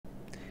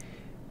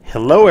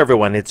Hello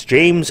everyone, it's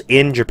James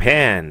in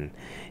Japan.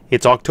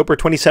 It's October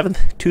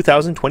 27th,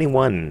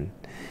 2021.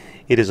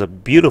 It is a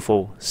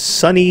beautiful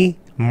sunny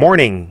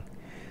morning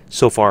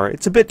so far.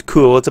 It's a bit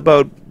cool, it's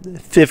about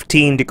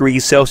 15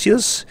 degrees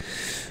Celsius.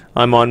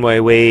 I'm on my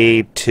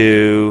way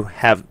to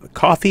have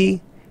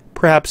coffee,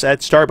 perhaps at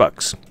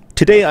Starbucks.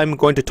 Today I'm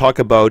going to talk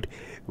about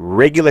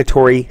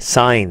regulatory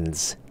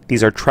signs.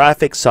 These are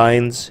traffic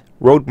signs,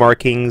 road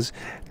markings,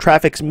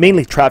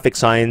 mainly traffic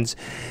signs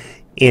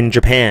in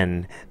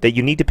Japan that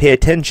you need to pay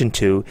attention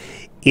to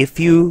if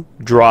you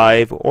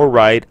drive or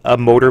ride a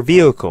motor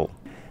vehicle.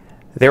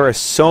 There are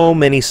so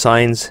many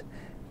signs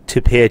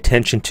to pay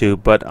attention to,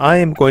 but I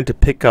am going to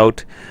pick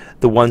out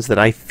the ones that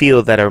I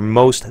feel that are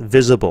most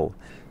visible,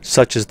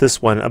 such as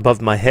this one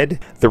above my head.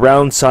 The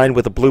round sign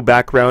with a blue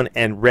background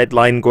and red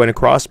line going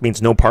across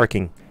means no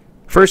parking.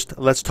 First,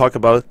 let's talk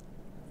about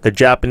the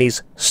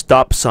Japanese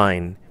stop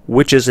sign,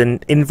 which is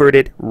an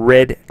inverted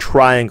red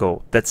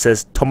triangle that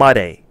says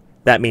tomare.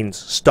 That means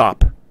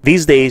stop.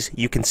 These days,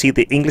 you can see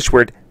the English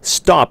word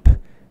stop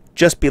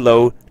just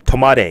below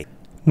tomare,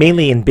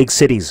 mainly in big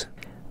cities.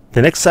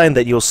 The next sign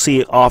that you'll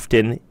see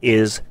often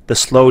is the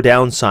slow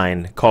down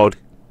sign called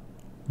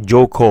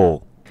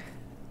joko.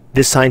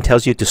 This sign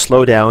tells you to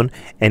slow down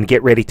and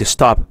get ready to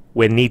stop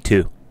when need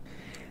to.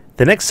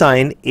 The next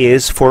sign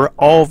is for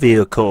all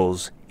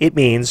vehicles. It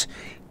means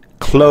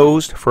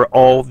closed for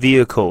all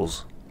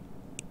vehicles.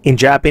 In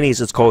Japanese,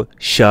 it's called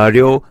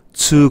sharyo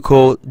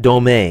tsuko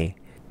dome.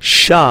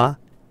 Sha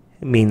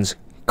means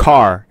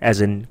car,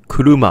 as in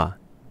kuruma.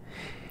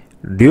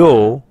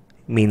 Ryo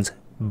means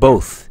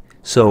both.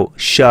 So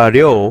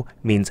sharyo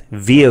means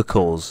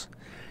vehicles.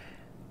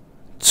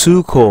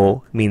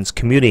 Tsuko means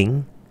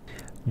commuting.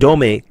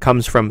 Dome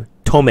comes from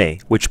tome,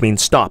 which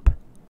means stop.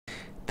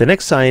 The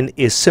next sign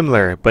is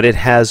similar, but it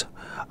has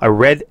a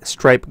red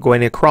stripe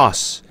going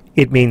across.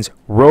 It means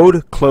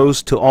road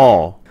closed to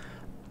all.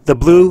 The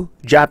blue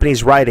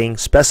Japanese writing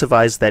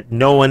specifies that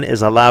no one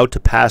is allowed to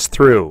pass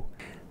through.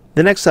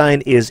 The next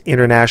sign is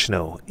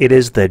international. It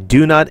is the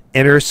do not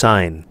enter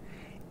sign.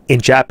 In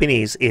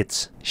Japanese,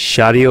 it's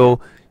sharyo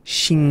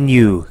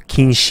shinyu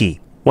kinshi.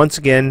 Once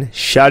again,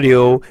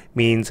 sharyo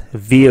means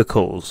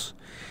vehicles.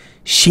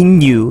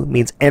 Shinyu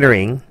means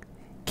entering.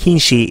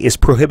 Kinshi is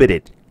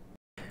prohibited.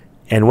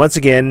 And once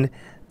again,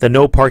 the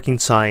no parking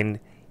sign.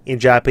 In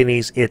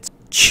Japanese, it's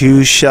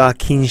chusha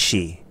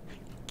kinshi.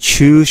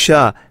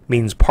 Chusha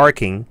means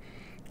parking.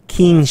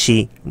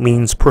 Kinshi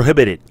means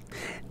prohibited.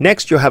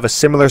 Next, you'll have a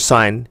similar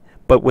sign,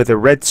 but with a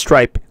red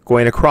stripe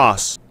going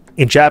across.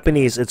 In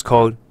Japanese, it's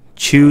called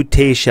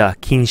chuteisha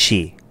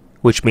kinshi,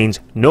 which means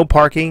no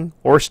parking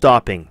or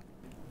stopping.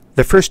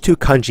 The first two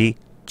kanji,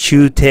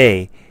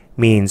 chute,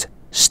 means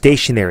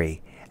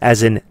stationary,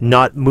 as in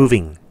not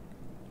moving.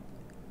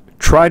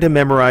 Try to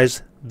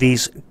memorize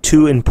these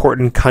two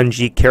important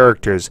kanji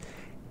characters,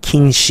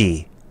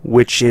 kinshi,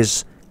 which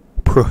is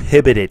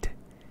prohibited.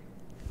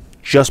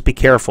 Just be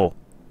careful.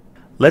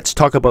 Let's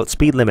talk about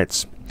speed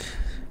limits.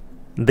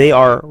 They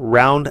are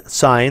round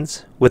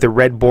signs with a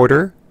red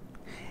border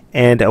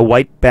and a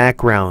white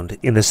background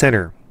in the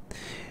center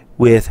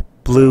with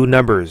blue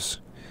numbers.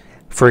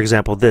 For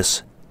example,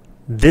 this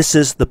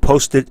is the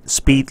posted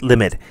speed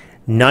limit,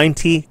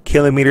 90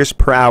 kilometers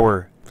per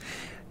hour.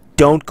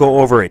 Don't go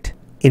over it.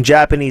 In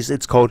Japanese,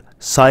 it's called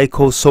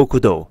saiko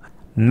sokudo,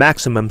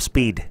 maximum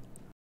speed.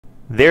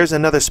 There's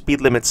another speed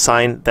limit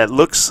sign that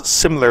looks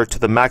similar to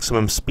the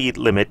maximum speed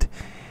limit.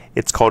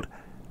 It's called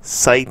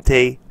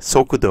saite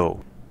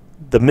sokudo,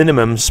 the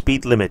minimum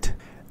speed limit.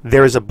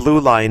 There is a blue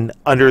line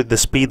under the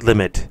speed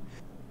limit.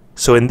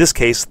 So in this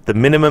case, the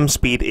minimum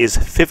speed is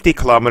 50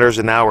 kilometers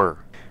an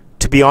hour.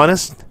 To be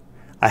honest,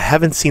 I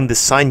haven't seen this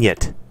sign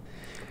yet.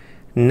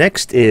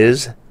 Next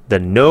is the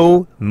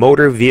no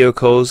motor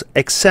vehicles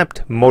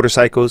except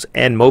motorcycles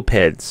and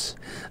mopeds.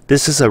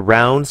 This is a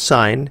round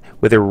sign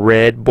with a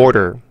red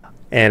border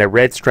and a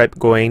red stripe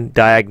going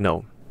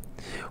diagonal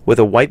with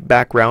a white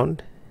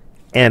background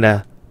and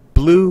a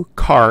blue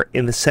car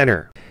in the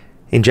center.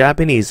 In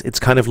Japanese, it's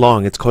kind of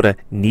long. It's called a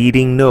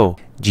nirin no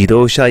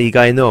jidosha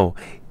igai no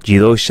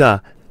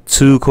jidosha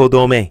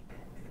tsukodome.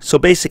 So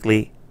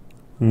basically,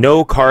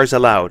 no cars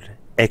allowed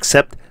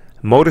except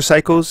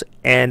motorcycles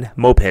and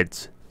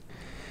mopeds.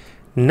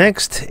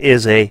 Next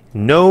is a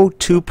no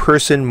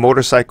two-person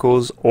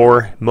motorcycles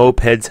or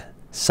mopeds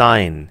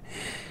sign.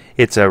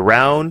 It's a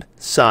round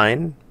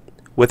sign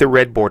with a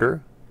red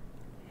border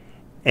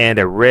and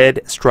a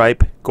red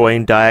stripe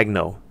going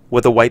diagonal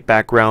with a white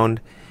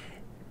background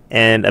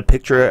and a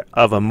picture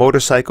of a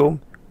motorcycle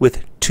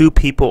with two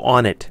people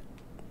on it.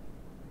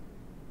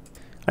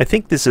 I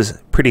think this is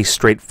pretty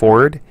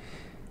straightforward.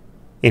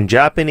 In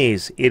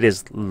Japanese, it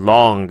is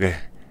long.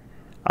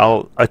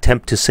 I'll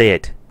attempt to say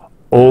it.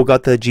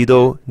 Ogata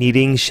jido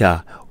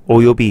nirinsha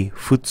oyobi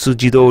futsu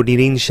jido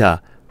nirinsha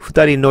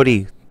futari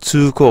nori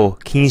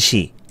tsuko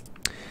kinshi.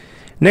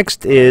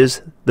 Next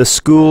is the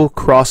school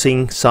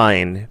crossing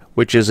sign,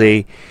 which is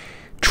a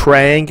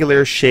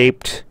triangular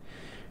shaped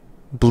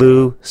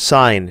blue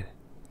sign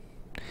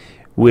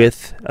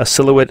with a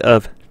silhouette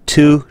of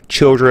two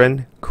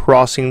children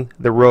crossing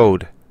the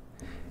road.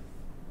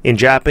 In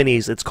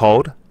Japanese, it's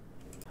called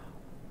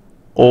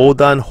横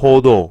断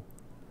歩道.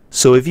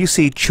 So if you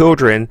see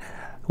children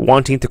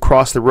wanting to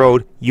cross the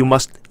road, you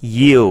must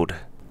yield.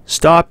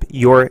 Stop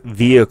your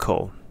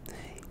vehicle.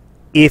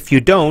 If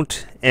you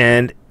don't,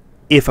 and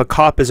if a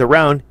cop is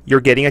around,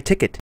 you're getting a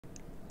ticket.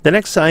 The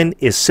next sign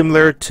is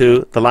similar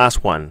to the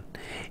last one.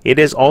 It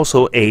is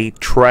also a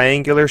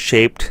triangular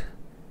shaped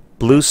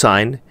blue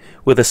sign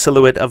with a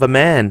silhouette of a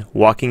man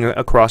walking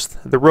across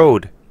the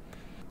road.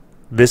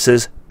 This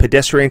is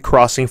pedestrian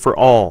crossing for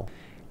all.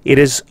 It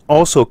is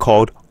also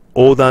called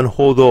横断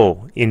歩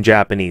道 in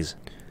Japanese.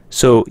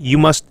 So you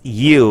must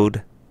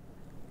yield,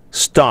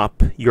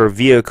 stop your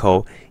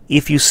vehicle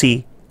if you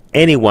see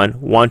anyone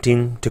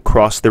wanting to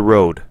cross the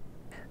road.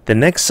 The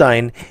next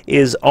sign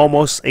is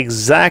almost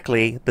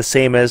exactly the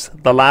same as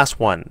the last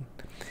one.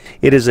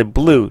 It is a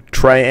blue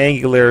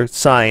triangular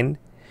sign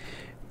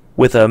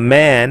with a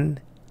man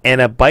and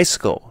a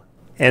bicycle,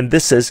 and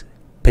this is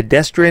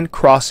pedestrian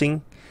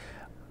crossing,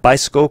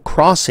 bicycle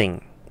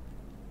crossing.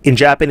 In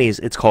Japanese,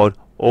 it's called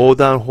横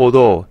断歩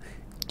道,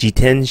 自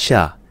転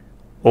車,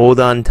 横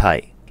断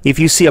帯. If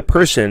you see a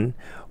person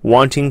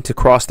wanting to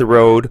cross the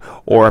road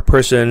or a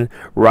person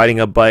riding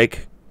a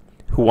bike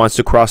who wants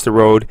to cross the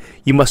road,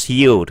 you must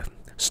yield,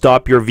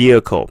 stop your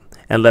vehicle,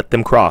 and let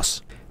them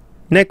cross.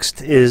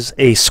 Next is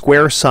a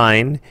square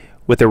sign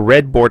with a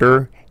red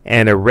border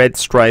and a red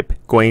stripe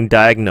going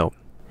diagonal,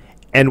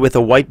 and with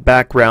a white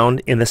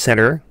background in the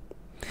center,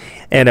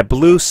 and a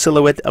blue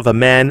silhouette of a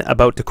man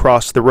about to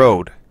cross the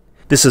road.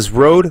 This is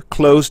road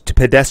closed to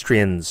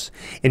pedestrians.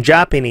 In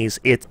Japanese,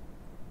 it's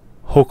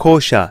歩行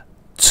者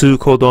通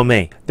行止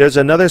め. There's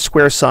another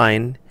square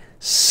sign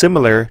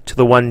similar to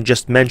the one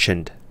just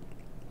mentioned.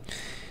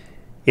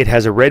 It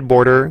has a red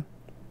border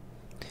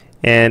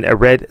and a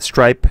red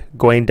stripe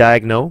going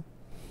diagonal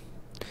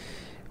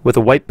with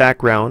a white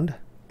background,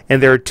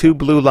 and there are two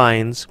blue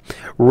lines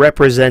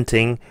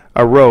representing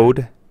a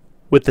road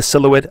with the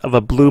silhouette of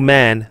a blue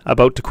man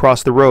about to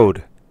cross the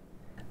road.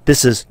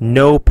 This is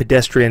no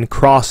pedestrian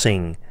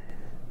crossing,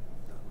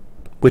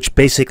 which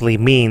basically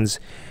means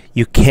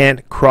you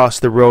can't cross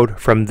the road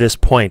from this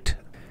point.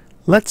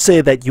 Let's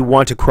say that you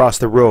want to cross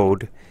the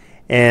road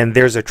and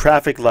there's a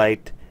traffic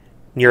light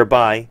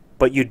nearby,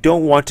 but you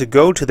don't want to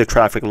go to the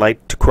traffic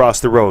light to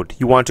cross the road.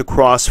 You want to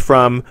cross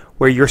from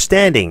where you're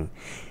standing.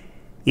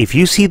 If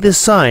you see this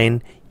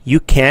sign, you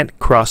can't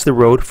cross the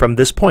road from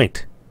this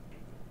point.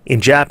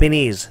 In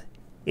Japanese,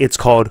 it's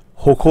called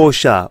歩行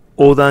者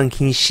横断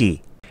禁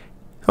止.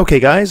 Okay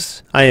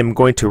guys, I am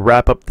going to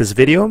wrap up this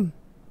video.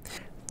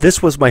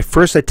 This was my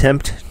first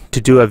attempt to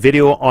do a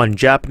video on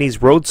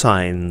Japanese road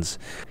signs.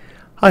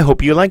 I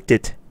hope you liked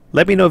it.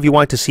 Let me know if you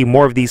want to see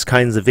more of these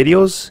kinds of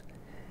videos.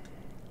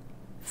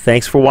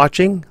 Thanks for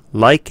watching.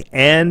 Like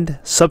and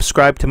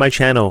subscribe to my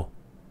channel.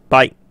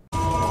 Bye.